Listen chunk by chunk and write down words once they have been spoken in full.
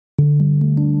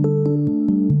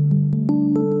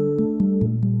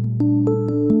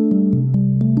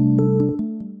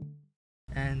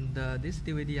this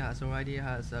DVD already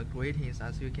has gratings.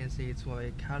 As you can see, it's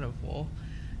very colorful.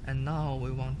 And now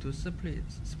we want to split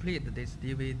this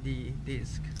DVD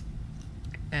disc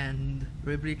and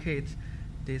replicate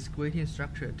this grating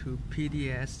structure to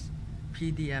PDMS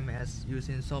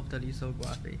using soft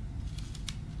lithography.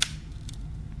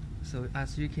 So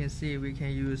as you can see, we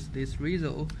can use this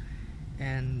Rizzo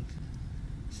and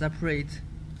separate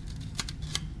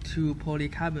 2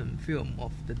 polycarbonate film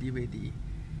of the DVD,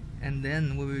 and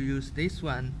then we will use this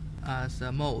one as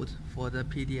a mold for the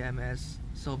PDMS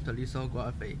soft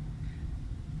lithography.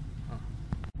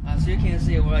 As you can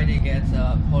see, we already get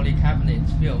a polycarbonate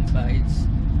film, but it's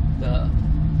the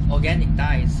organic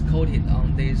dye is coated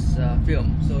on this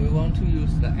film. So we want to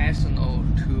use the ethanol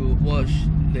to wash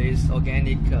this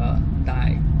organic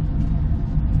dye.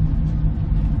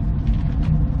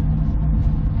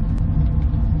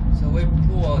 So we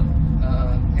pour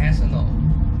ethanol,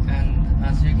 and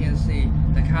as you can see,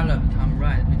 the color become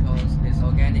red because this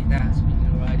organic dye has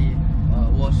been already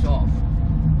washed off.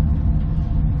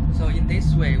 So in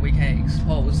this way, we can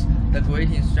expose the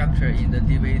grating structure in the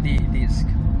DVD disc.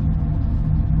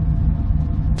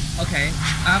 Okay,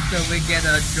 after we get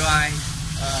a dry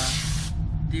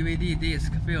DVD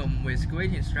disc film with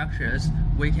grating structures,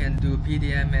 we can do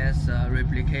PDMS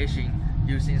replication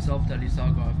using soft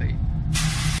lithography.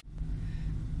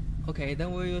 Okay,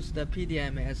 then we'll use the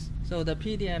PDMS. So the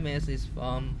PDMS is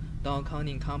from Dow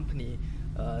Corning company,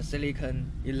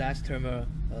 silicon elastomer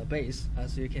base,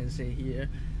 as you can see here.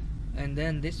 And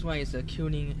then this one is a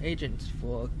curing agent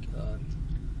for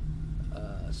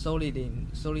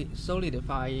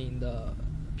solidifying the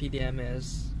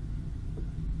PDMS.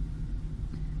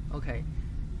 Okay,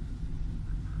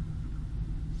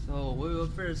 so we will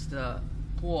first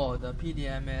pour the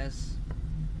PDMS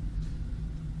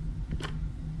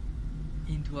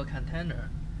into a container.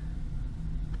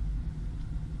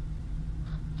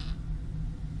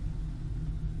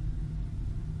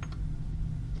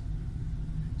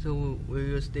 So we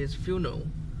use this funnel,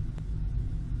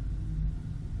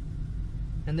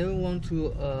 and then we want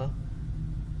to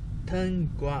 10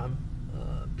 gram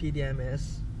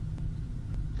PDMS.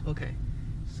 Okay,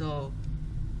 so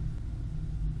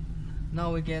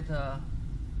now we get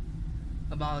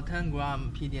about 10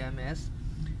 gram PDMS,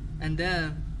 and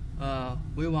then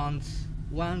we want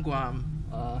 1 gram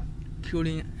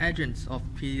curing agents of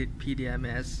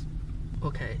PDMS.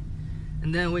 Okay,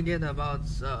 and then we get about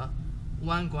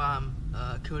 1 gram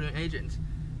curing agent.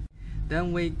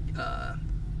 Then we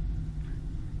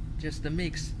just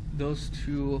mix those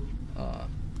 2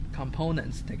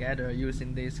 components together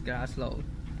using this glass load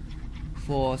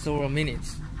for several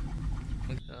minutes.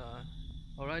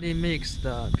 Already mixed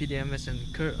the PDMS and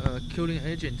curing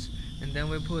agent, and then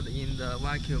we put in the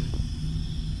vacuum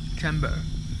chamber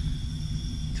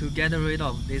to get rid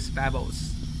of these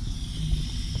bubbles.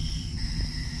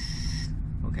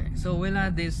 Okay, so we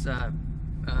let this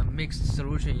mixed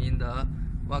solution in the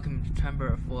vacuum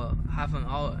chamber for half an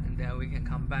hour, and then we can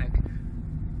come back.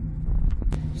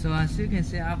 So as you can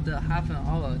see, after half an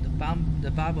hour, the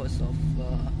bubbles of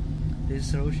this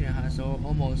solution has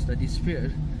almost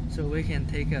disappeared. So we can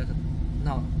take it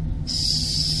now.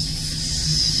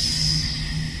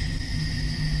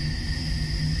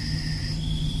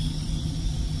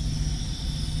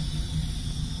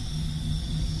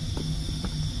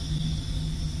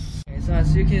 Okay, so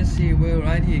as you can see, we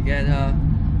already get a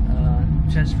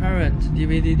transparent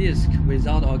DVD disc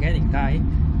without organic dye.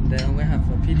 Then we have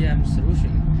a PDM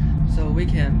solution. So we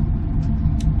can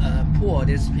pour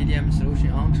this PDM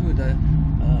solution onto the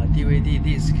DVD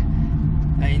disc.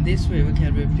 And in this way, we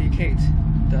can replicate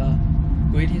the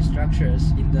grating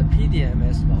structures in the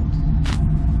PDMS mode.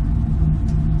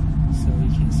 So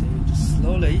you can see just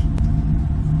slowly.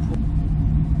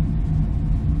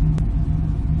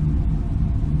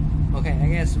 Okay, I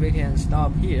guess we can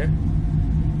stop here.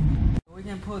 We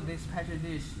can put this petri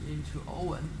dish into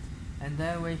oven, and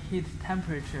then we heat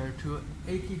temperature to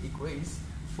 80 degrees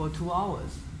for 2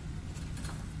 hours.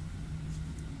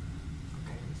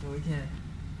 Okay, so we can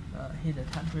heat the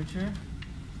temperature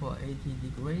for 80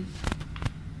 degrees,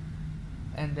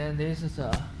 and then this is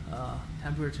a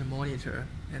temperature monitor,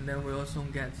 and then we also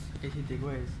get 80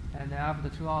 degrees, and then after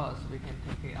 2 hours we can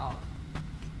take it out.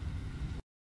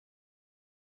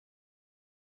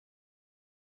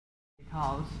 Take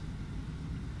out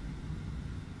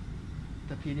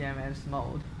the PDMS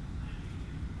mode,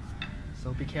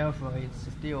 so be careful, it's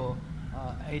still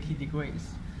 80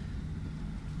 degrees.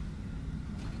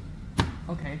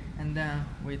 Okay, and then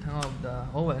we turn off the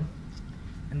oven,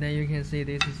 and then you can see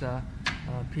this is a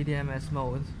PDMS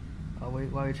mode,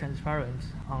 very transparent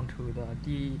onto the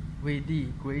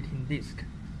DVD grating disc.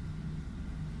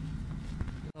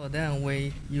 So then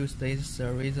we use these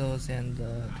razors and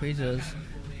tweezers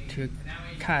to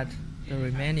cut the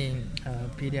remaining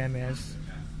PDMS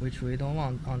which we don't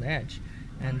want on the edge,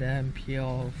 and then peel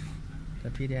off the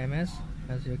PDMS,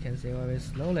 as you can see, very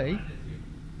slowly.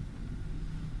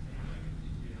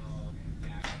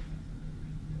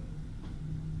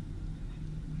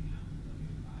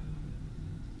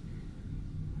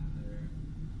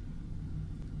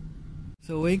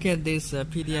 So we get this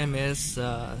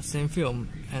PDMS thin film,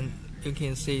 and you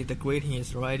can see the grating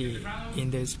is already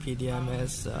in this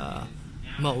PDMS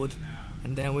mode,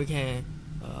 and then we can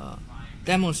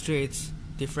demonstrate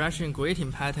diffraction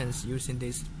grating patterns using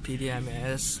this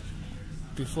PDMS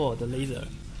before the laser.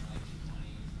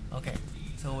 Okay,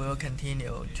 so we'll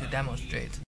continue to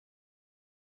demonstrate.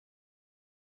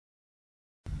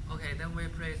 Okay, then we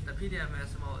place the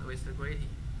PDMS mode with the grating.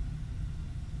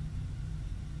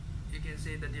 You can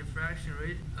see the diffraction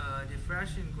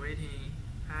grating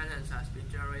patterns has been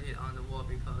generated on the wall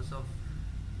because of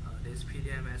this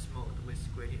PDMS mode with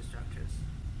grating structures.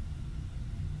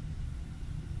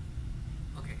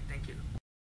 Okay, thank you.